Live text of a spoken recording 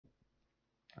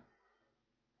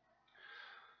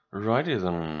Righty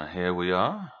then, here we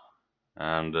are,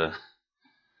 and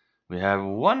we have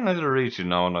one little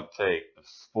region I wanna take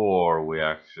before we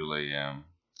actually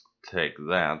take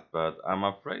that, but I'm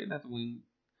afraid that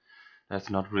that's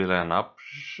not really an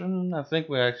option. I think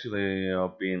we actually are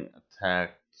being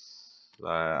attacked.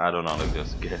 I don't know, let's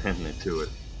just get into it.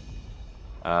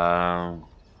 Hold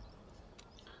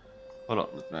on,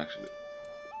 let me actually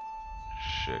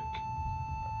check.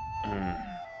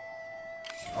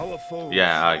 Our foes.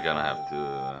 Yeah, I'm gonna have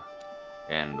to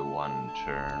end one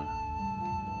turn.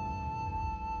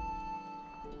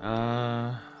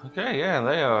 Okay, yeah,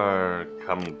 they are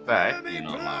coming back, you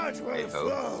know, like, hey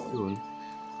ho, doing.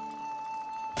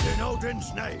 In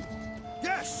Odin's name.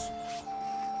 Yes!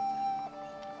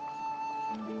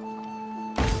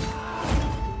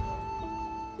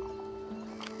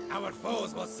 Our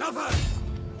foes will suffer!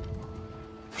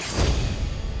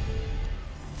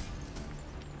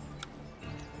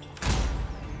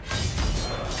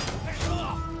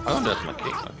 Oh, that's my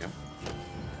case, okay.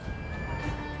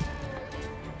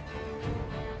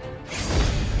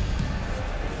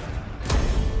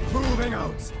 Moving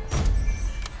out!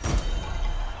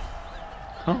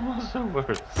 Almost the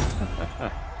worst.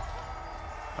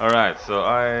 Alright, so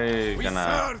I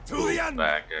gonna pull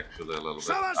back actually a little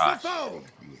bit.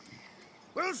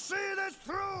 We'll see this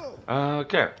through!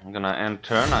 Okay, I'm gonna end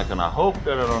turn. I'm gonna hope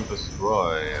that I don't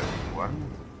destroy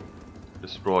everyone.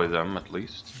 Destroy them at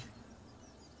least.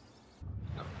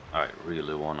 I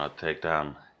really wanna take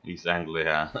down East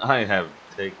Anglia. I have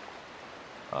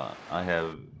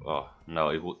oh no,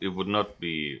 it would not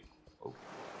be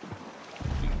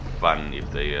fun if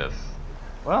they just,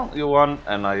 well, you won,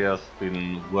 and I just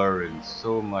been worrying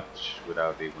so much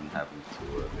without even having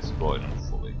to destroy them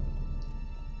fully.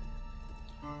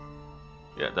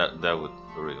 Yeah, that would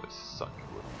really suck.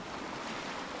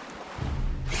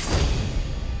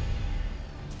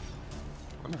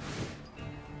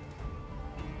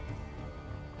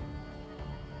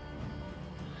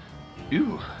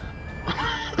 Ew.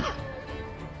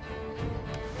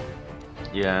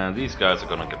 Yeah, these guys are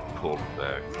gonna get pulled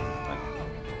back.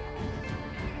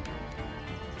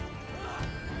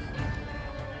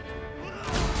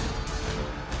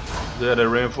 Yeah, the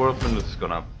reinforcement is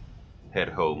gonna head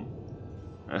home.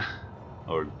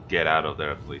 Or get out of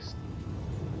there at least.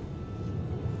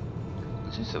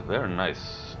 This is a very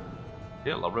nice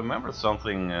hill. I remember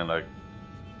something like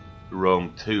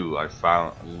Rome 2. I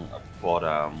fought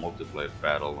a multiplayer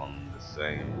battle on the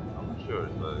same. I'm not sure,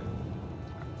 but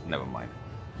never mind.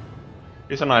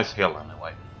 It's a nice hill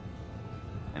anyway,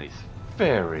 and it's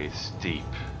very steep.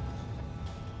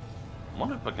 I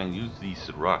wonder if I can use these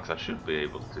rocks. I should be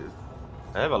able to.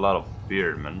 I have a lot of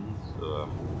spearmen, so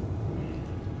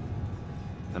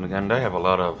then again, they have a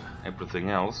lot of everything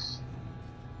else.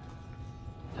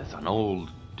 That's an old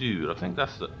dude. I think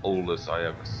that's the oldest I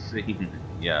ever seen.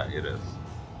 Yeah, it is.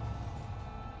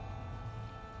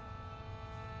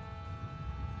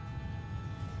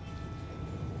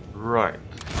 Right.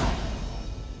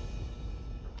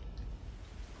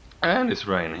 And it's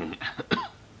raining.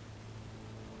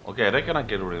 Okay, they're gonna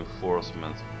get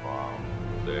reinforcements from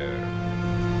there.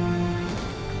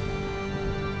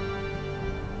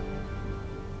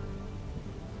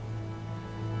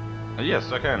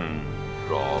 Yes, I can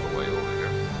draw all the way over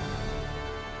here.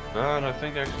 But I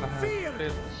think I actually have a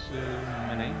bit too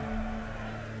many.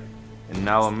 And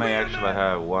now I may actually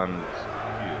have one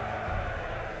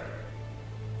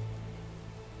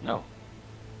few. No.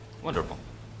 Wonderful.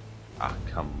 Ah,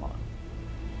 come on.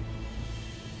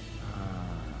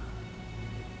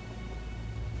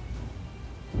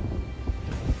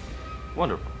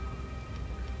 Wonderful.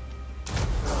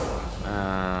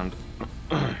 And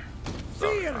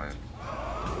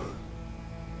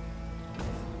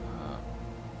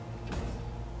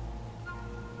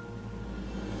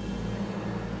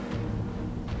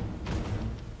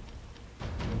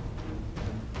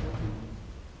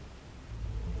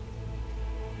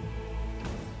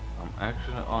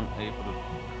actually unable to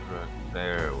track.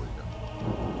 There we go.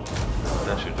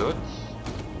 That should do it.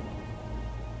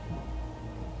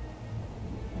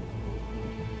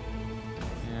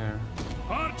 Here.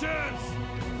 Archers!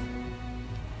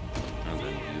 And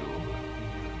then you.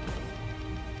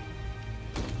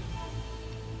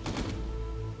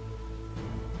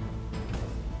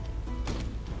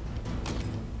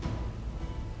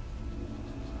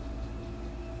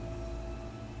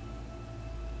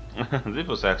 This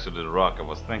was actually the rock I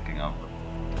was thinking of.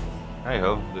 Hey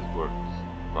ho, this works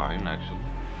fine actually.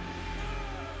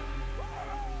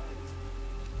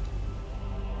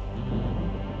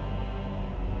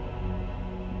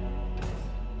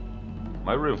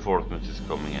 My reinforcements is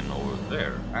coming in over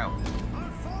there. Ow.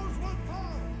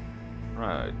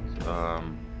 Right.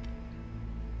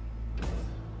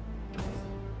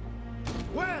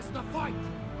 Where's the fight?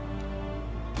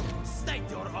 State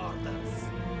your orders.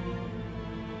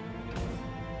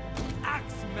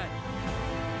 Axemen.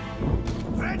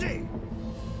 Ready.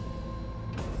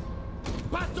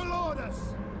 Battle orders.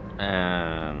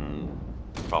 And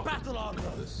Battle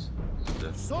orders.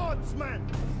 this. Swordsmen.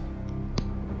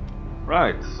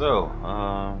 Right. So,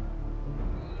 I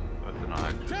don't know.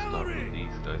 I just start Cavalry! with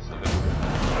these guys. So let's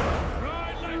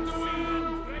Ride like the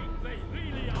wind. They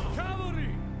really are. Cavalry,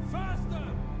 faster.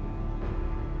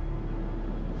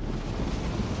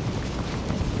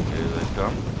 here they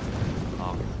come.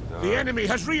 The enemy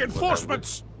has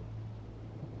reinforcements!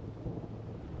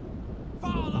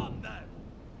 Fall on them.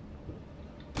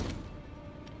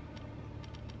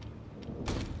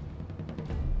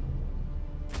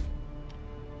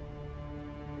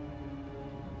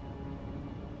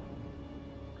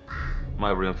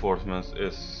 My reinforcements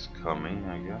is coming,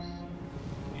 I guess.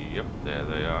 Yep, there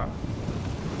they are.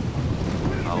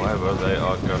 However, they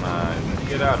are gonna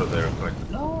get out of there quick.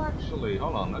 No, actually,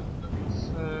 hold on. Let's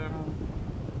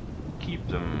keep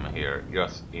them here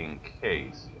just in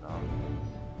case, you know.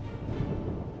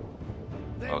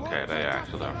 Okay, they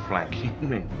actually are flanking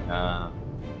me.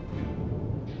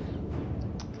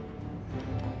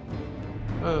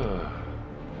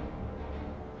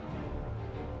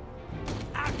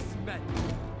 Axemen.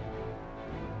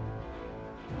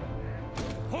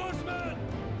 Horsemen.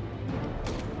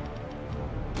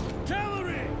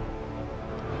 Cavalry.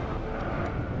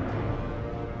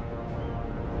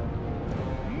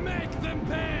 Make them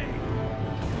pay.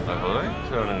 Are they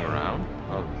turning around?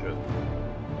 Oh shit.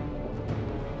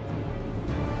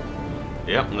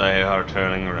 Yep, they are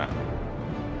turning around.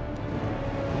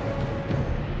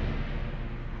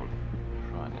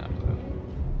 Trying out to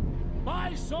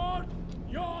My sword,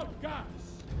 your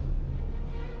guns.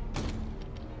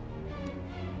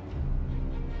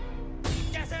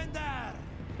 Get in there.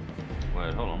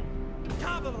 wait, hold on.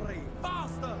 Cavalry,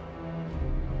 faster.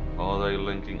 Are they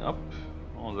linking up?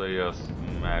 Or are they just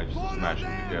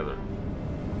smashing together?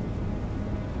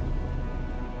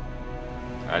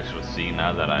 I actually see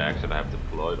now that I actually have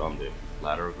deployed on the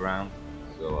flatter ground,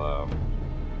 so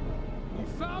We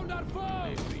found our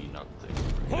foe. maybe not the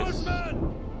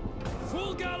Horsemen,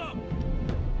 full gallop.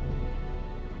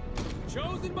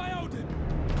 Chosen by Odin.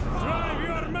 Drive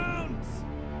your mounts.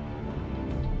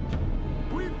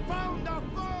 We found our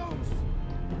foes.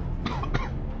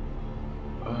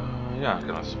 yeah, I'm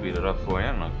gonna speed it up for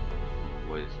you, not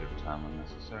waste your time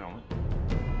unnecessarily.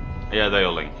 Yeah, they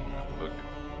are linking up. Okay.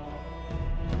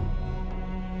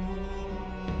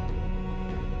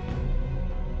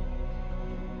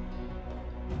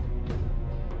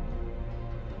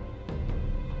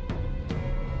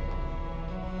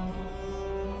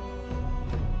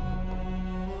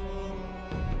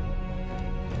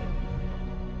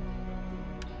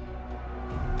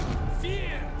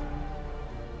 Fear.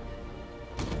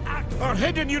 Our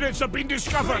hidden units have been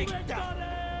discovered!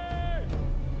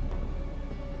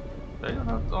 They're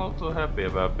not all too happy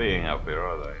about being up here,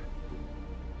 are they?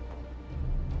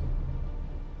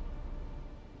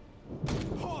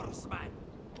 Horseman.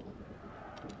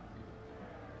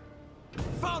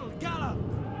 Full gallop.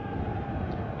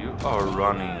 You are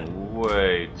running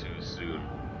way too soon.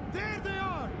 There they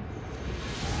are.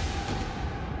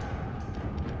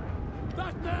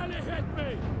 That nearly hit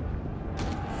me.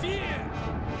 Fear.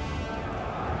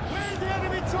 Where's the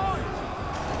enemy charge?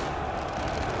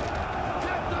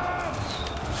 Get them.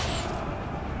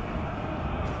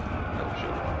 Oh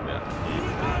shit, yeah.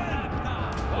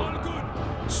 All good.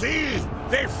 See!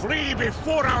 They flee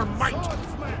before our might!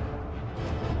 Swordsman.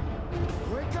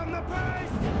 Quicken the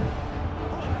pace.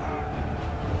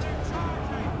 They're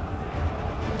charging.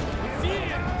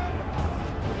 Fear.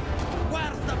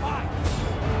 Where's the fight?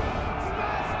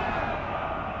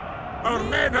 Our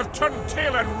men have turned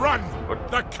tail and run!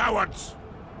 What? The cowards!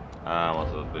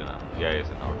 Must have been yeah, it's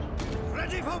an horse.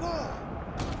 Ready for war.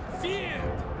 Fear.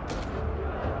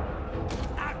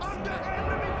 Under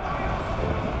enemy fire.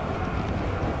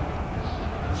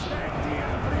 Steady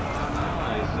everyone.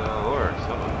 Nice horse.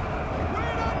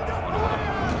 We're under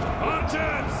fire.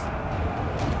 Archers.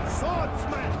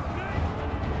 Swordsmen.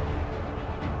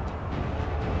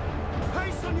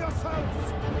 Hasten yourselves.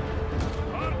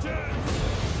 Archers.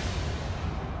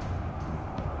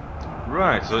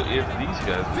 Right, so if these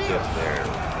guys are just there.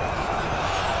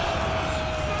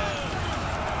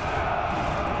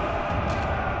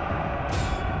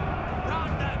 Run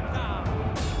them down.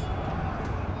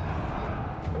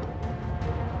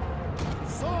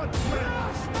 Swordsmen.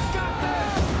 Got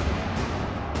them.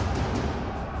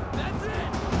 That's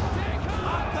it. Take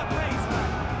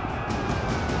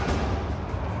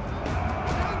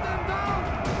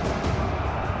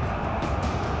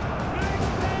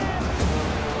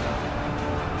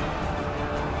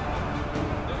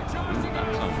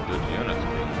good units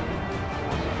being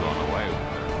blown away with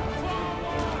that.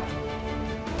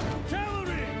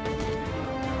 Cavalry!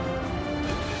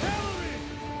 Cavalry!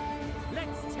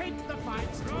 Let's take the fight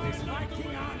to this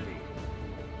Viking army.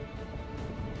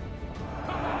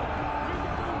 Come on! We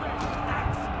can do this!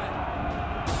 Axemen!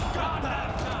 Got that!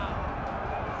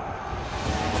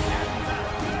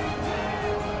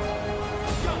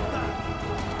 Got that!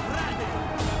 Ready!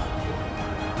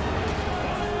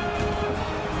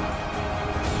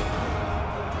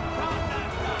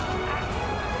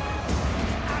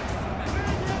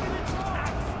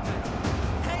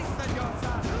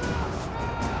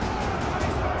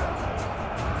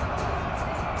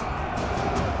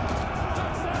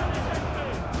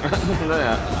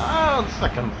 Oh,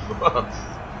 second thoughts.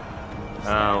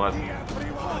 What?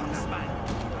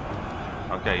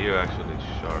 Okay, you actually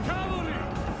sharp. Cavalry!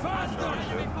 Faster!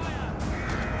 Sure.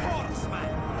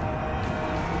 Horsemen!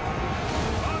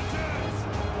 Archers!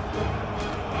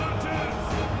 Archers!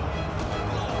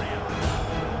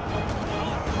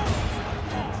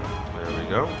 There we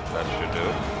go. That should do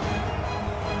it.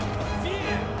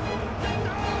 Fear!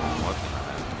 What can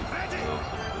I have?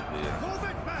 Move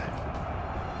it, man!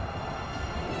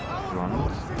 Run.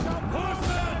 Horsemen!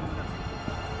 Horsemen!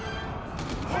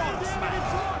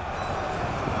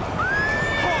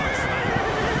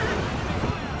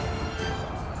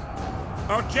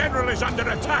 Our general is under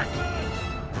attack.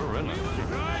 We're in it.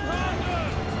 Ride harder!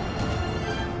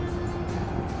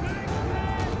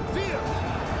 Fear!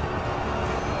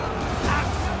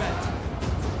 Axemen!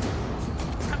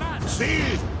 Command! See,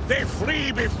 they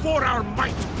flee before our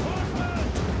might. Horsemen!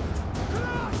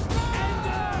 End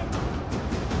them!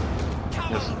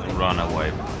 Just run away.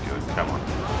 Good, come on.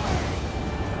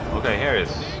 Okay, here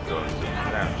is going to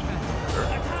damage. Sure.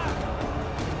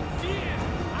 Fear!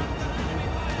 Under enemy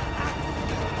fire!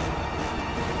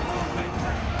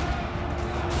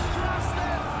 Crush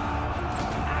them!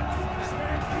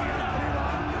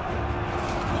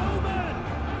 Bowmen!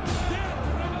 Death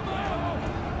from above!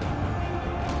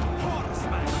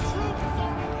 Horsemen!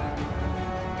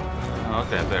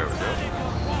 Okay, there we go.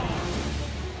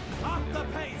 Up the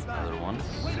pace, man! Other ones.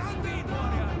 With speed,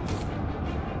 warriors!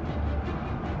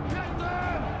 Get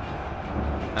them!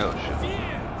 Oh shit.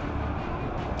 Fear!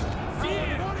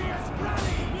 Fear! Warriors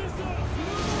ready! Missiles!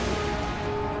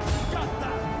 Got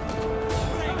that!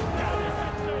 Bring down his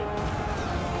enemy!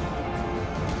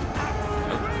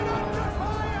 Axemen! Under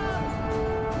fire!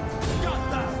 Got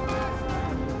that!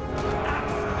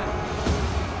 Axemen!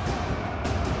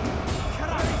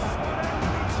 Christ!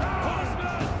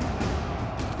 Horsemen!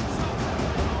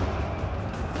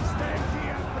 Stand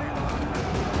here, everyone!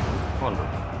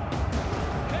 Wonderful.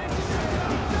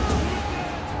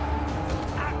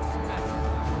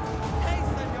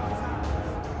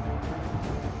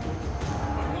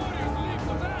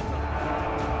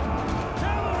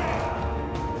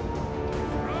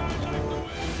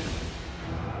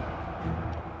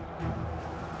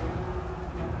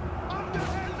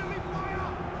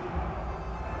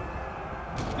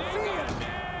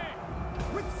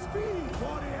 With speed,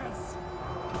 warriors!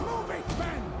 Move it,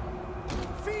 men!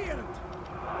 Feared!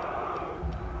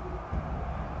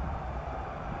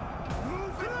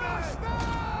 Move it, men!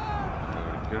 There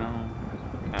we go.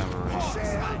 Cavalry.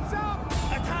 Shields up!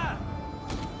 Attack!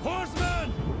 Horsemen!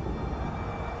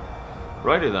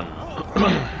 Righty then.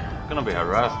 Gonna be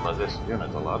harassed by this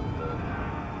unit a lot.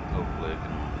 Hopefully I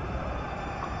can.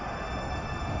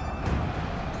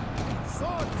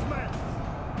 Swordsmen!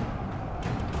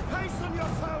 Hasten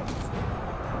yourselves!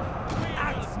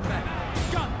 Axemen!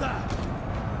 Got that!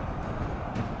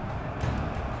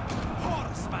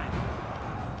 Horsemen!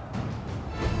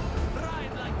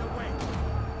 Ride like the wind!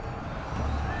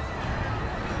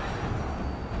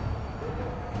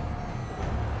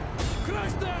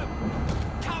 Crush them!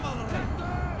 Cavalry!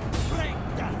 Break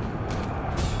them!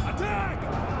 Attack!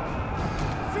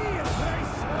 Fear!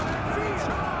 Fear!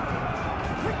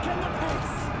 Quicken the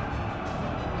pace!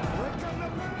 Quicken the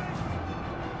pace!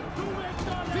 Do it,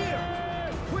 Fear!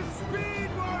 With speed,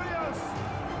 warriors!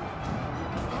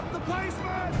 Up the pace,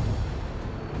 man!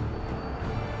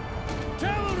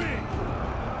 Cavalry!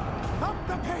 Up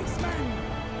the pace, man!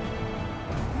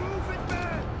 Move it,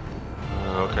 man!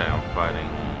 Okay, I'm fighting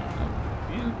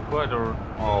quite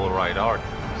all right archers.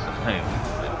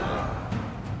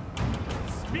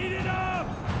 Speed it up!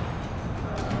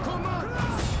 Come on!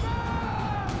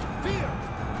 Fear!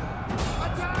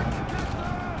 Attack!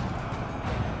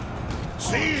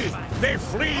 See, they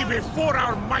flee before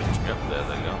our might. Yep, there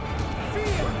they go.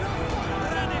 Fear!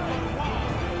 Ready for war!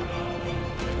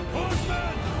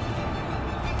 Horsemen!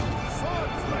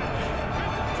 Swordsmen!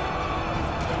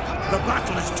 The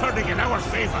battle is turning in our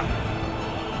favor.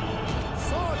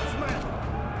 Swordsman!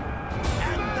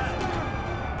 And death!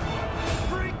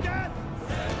 Bring death!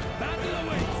 Battle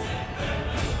awaits!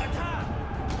 Attack!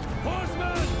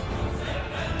 Horseman!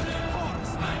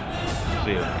 Horseman!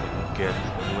 See if I can get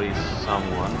at least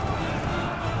someone.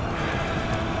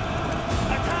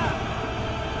 Attack!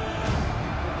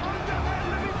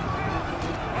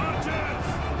 Archers!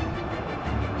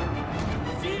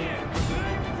 Fear!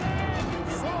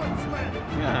 Swordsman!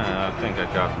 Yeah, I think I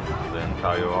got the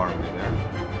entire army there.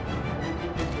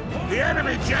 The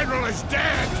enemy general is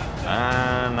dead.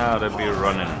 And now they'll be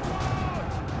running.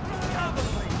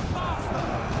 Cavalry! Faster!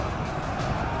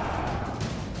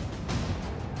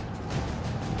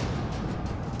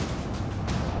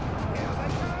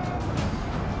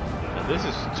 And this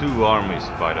is 2 armies,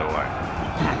 by the way.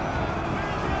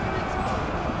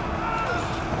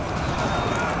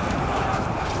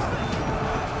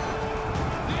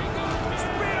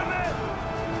 Spearmen!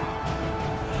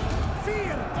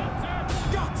 Fear!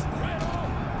 Guts!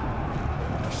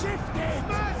 Shifted!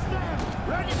 Smash them!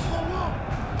 Ready for war!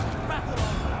 Battle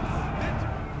orders!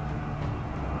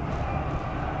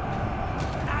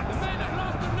 Axe! The men have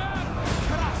lost their nerve!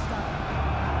 Crush them!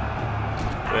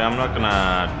 But I'm not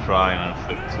gonna try and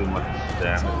inflict too much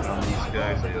damage on these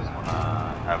guys. I just wanna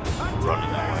have them running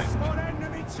away. For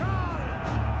enemy charge!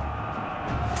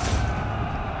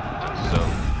 So.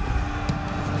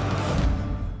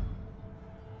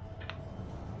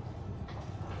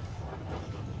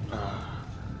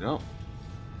 Go.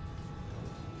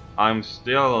 I'm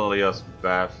still just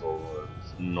baffled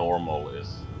that normal is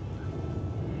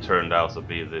turned out to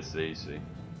be this easy.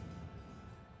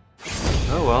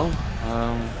 Oh well.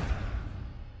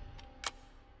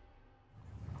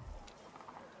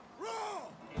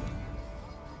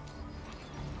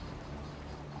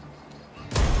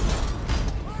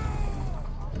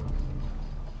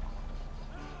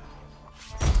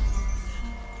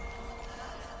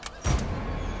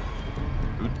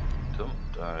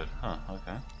 Died. Huh,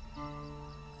 okay.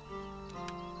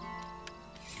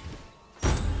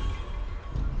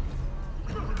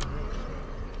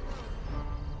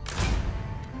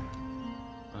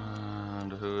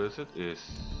 And who is it? Is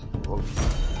Wolf.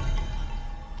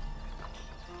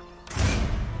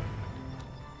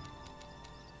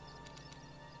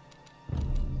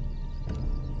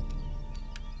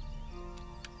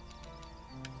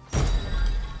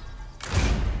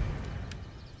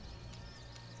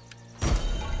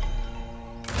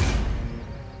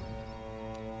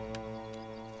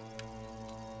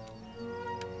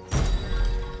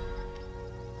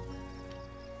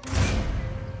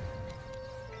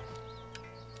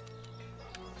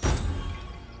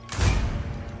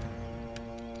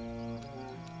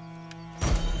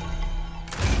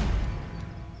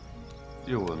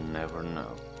 You will never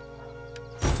know.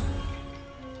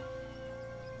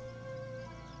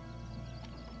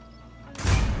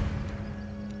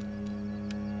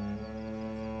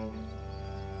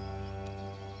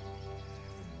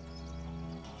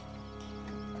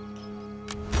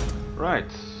 Right,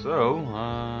 so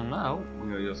now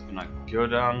we are just gonna go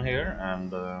down here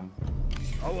and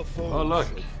oh look,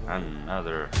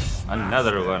 another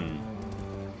one.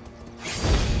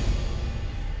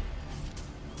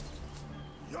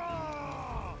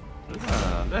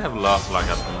 They have lost like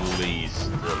at least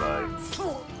like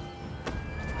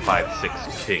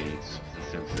 5-6 kings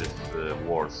since this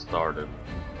war started.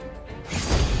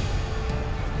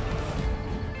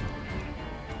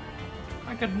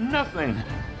 I got nothing,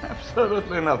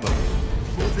 absolutely nothing.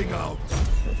 Moving out.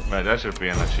 Right, that should be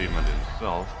an achievement in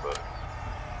itself, but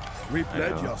We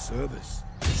pledge your service.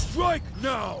 Strike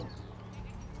now.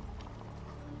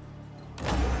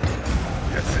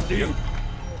 Yes, indeed.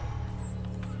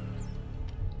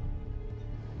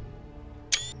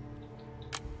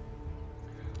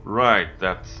 right,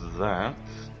 that's that.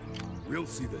 We'll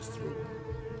see this through.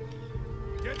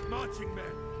 Get marching, men.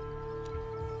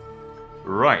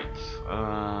 Right,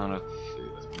 let's see.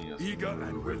 Let me just Eager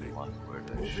and move willing. one where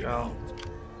they Moving shall. out.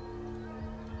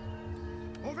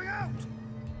 Moving out.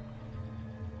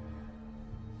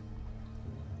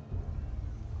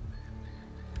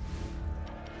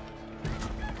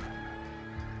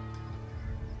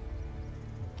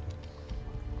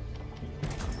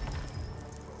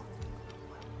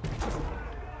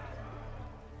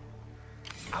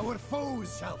 Our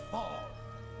foes shall fall.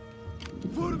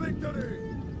 For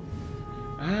victory!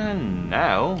 And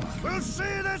now, We'll see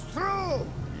this through!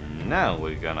 now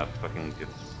we're gonna fucking get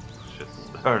shit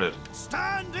started.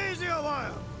 Stand easy a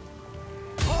while!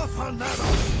 Off on that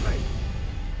straight!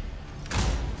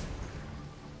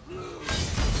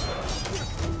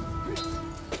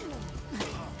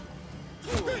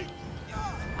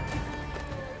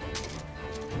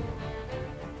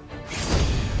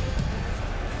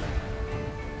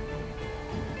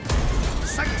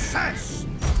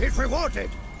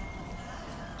 Reported.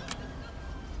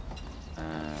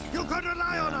 You And can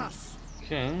rely on then us.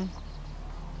 King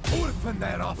Orphan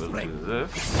their will offspring. do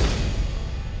this.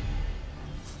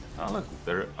 Oh look,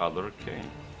 their other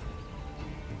king.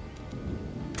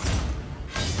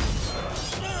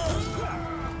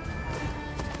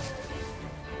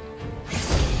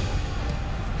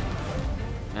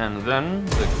 And then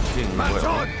the king March will.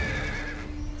 on.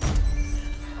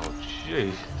 Oh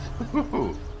jeez.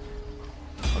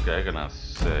 Okay, I'm gonna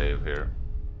save here.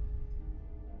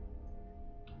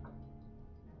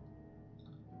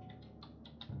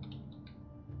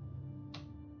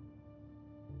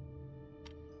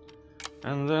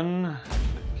 And then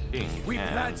the king We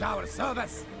can. pledge our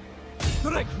service.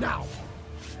 Strike now.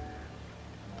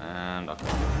 And okay.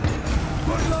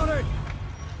 Good lord.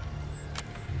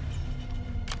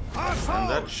 Our And foe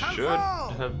that shall should fall.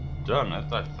 have done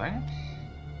it, I think.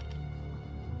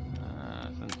 I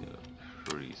think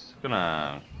the freeze.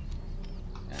 Gonna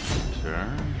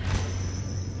enter.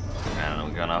 And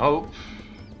we're gonna hope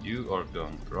you are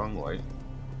going the wrong way.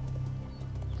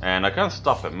 And I can't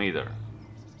stop him either.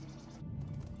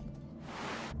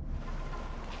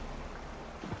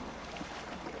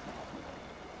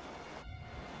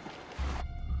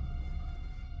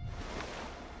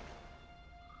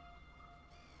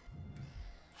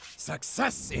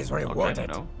 Success is Okay, rewarded.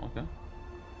 no, okay.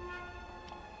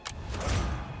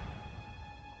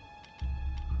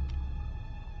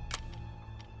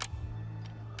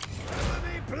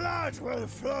 Enemy blood will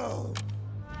flow.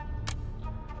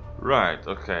 Right,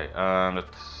 okay,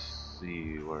 let's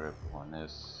see where everyone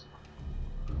is.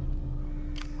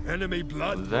 Enemy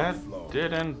blood That will flow.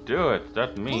 didn't do it.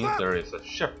 That means up! there is a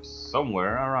ship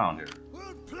somewhere around here.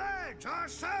 We'll pledge our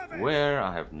service. Where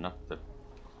I have not the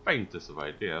faintest of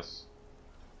ideas.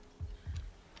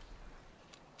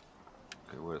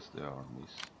 Okay, where's the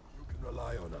armies? You can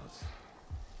rely on us.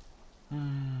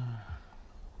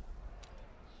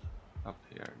 Up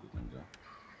here you can go.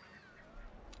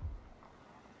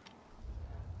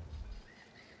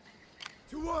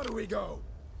 To war we go.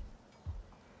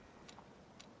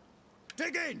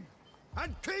 Dig in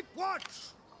and keep watch.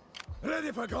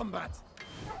 Ready for combat.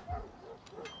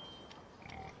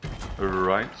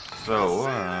 Right, so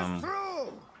See this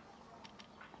through.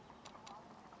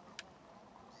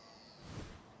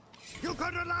 You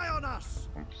can rely on us.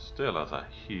 I'm still at a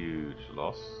huge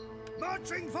loss.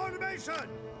 Marching formation.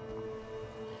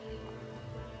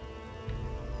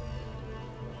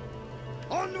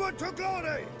 Onward to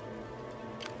glory.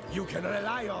 You can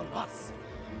rely on us.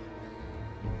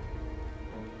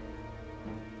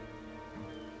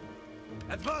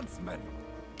 Advancement.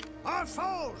 Our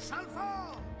foe shall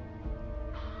fall.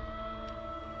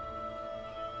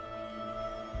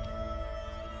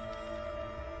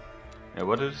 Yeah,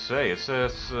 what did it say? It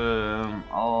says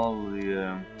all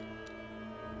the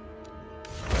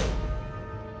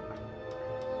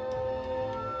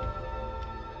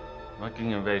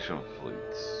Viking invasion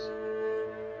fleets.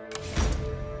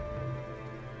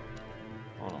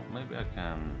 Hold on, maybe I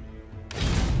can.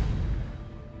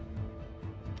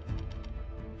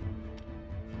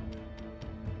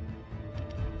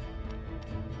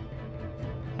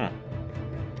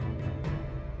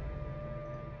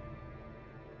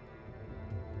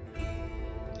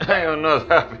 I am not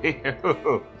happy.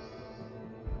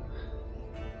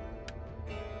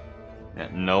 Yeah,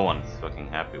 no one's fucking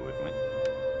happy with me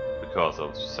because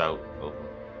of south of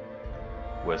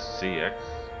West CX.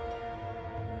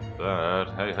 But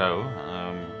hey ho,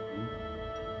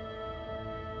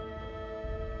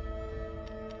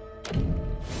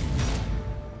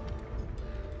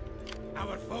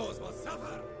 Our foes will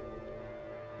suffer.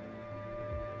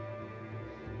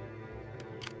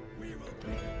 We will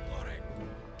bring glory.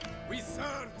 We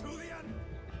serve to the end.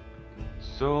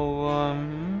 so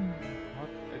what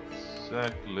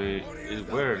exactly is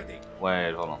where?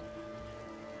 Wait, hold on.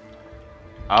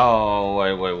 Oh,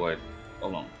 wait,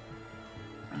 hold on.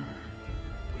 We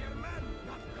are men,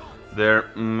 not gods. There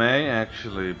may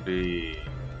actually be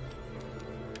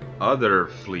other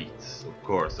fleets, of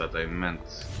course, that I meant.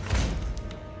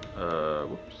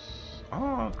 Whoops.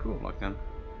 Oh, cool, I can.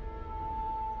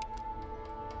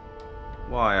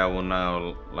 Why I would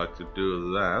now like to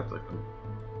do that, I can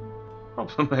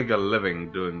probably make a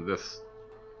living doing this.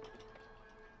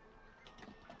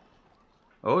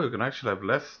 Oh, you can actually have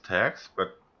less tax,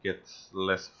 but get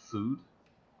less food.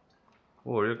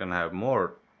 Or you can have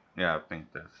more. Yeah, I think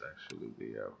that's actually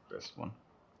the best one.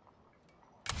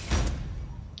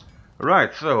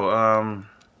 Right, so,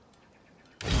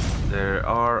 there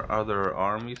are other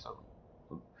armies,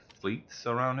 fleets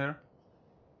around here.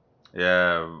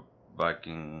 Yeah,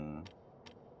 Viking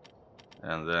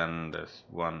And then there's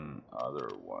one other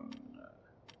one.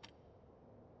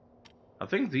 I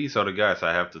think these are the guys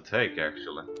I have to take,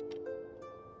 actually.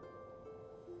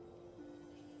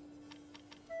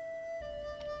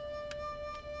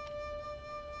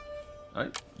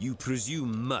 Right. You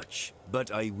presume much,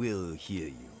 but I will hear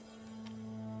you.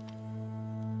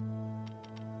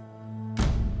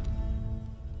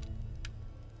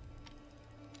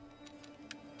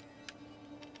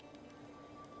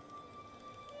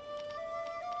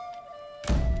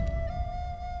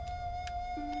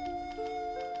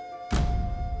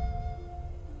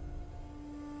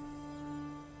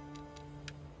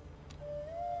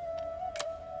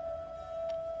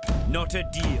 Not a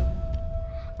deal.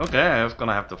 Okay, I was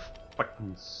gonna have to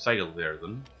fucking sail there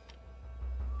then.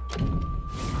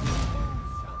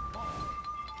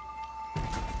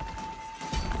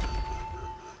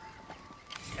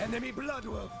 Enemy blood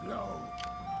will flow.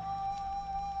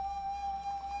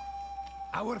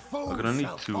 Our foes We're gonna need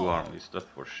shall two fall. armies, that's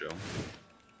for sure.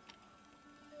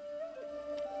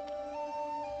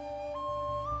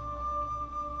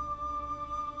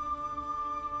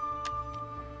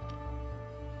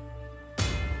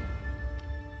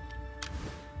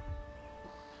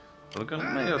 We're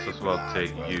gonna may as well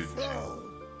take you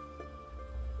two.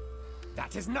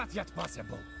 That is not yet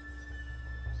possible.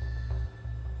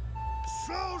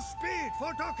 Slow speed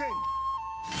for docking.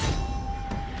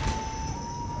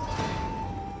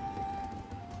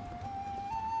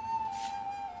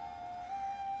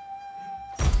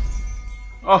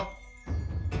 Oh!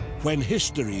 When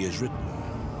history is written,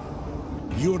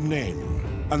 your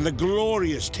name and the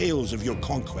glorious tales of your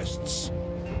conquests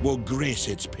will grace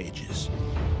its pages.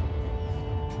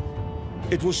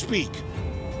 It will speak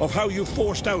of how you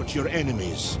forced out your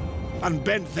enemies and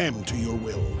bent them to your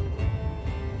will.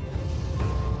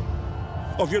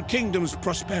 Of your kingdom's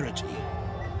prosperity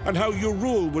and how your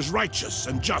rule was righteous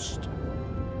and just.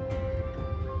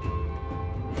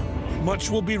 Much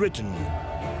will be written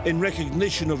in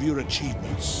recognition of your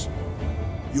achievements,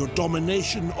 your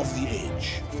domination of the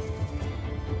age.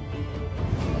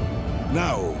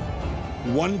 Now,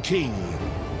 one king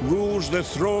rules the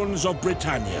thrones of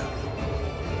Britannia.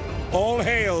 All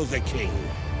hail the king!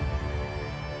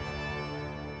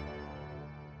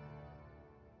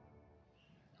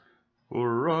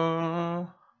 Hurrah!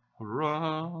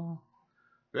 Hurrah!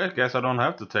 I guess I don't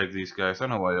have to take these guys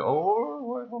anyway. Or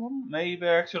well, maybe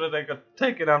actually they could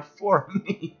take it out for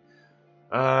me.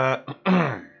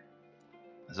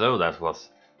 So that was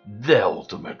the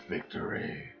ultimate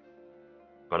victory.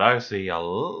 But I see a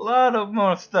lot of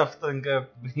more stuff than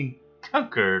being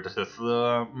conquered.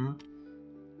 So,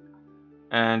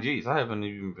 and geez, I haven't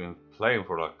even been playing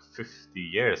for like 50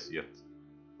 years yet.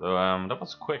 So that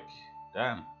was quick.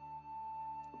 Damn.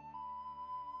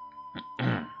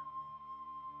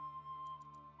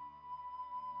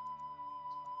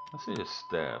 Let's see the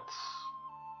stats.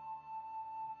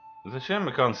 It's a shame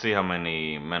I can't see how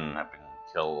many men have been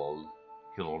killed.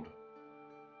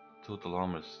 Total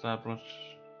armor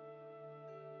established.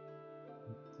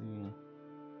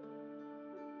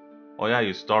 Oh yeah,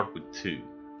 you start with 2.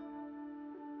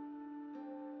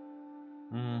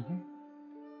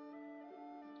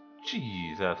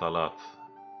 Jeez, that's a lot.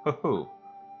 Ho ho.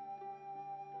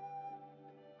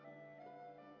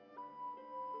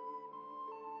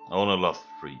 I only lost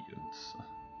 3 units.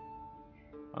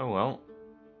 Oh well.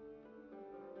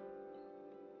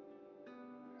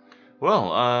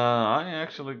 Well, I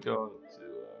actually going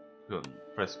to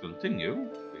press continue,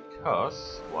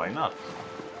 because why not?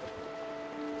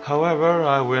 However,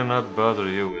 I will not bother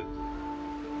you with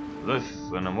this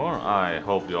anymore. I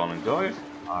hope you all enjoyed.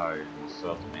 I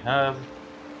certainly have.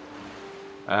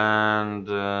 And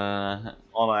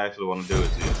all I actually want to do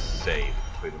is just save,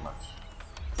 pretty much.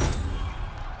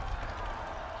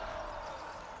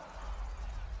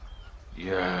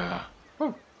 Yeah.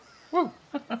 Woo. Woo.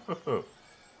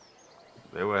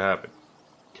 They were happy.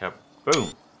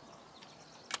 Kaboom.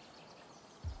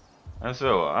 And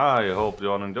so, I hope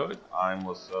you all enjoyed. I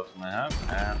most certainly have.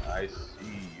 And I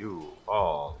see you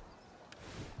all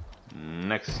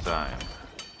next time.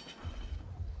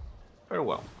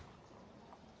 Farewell.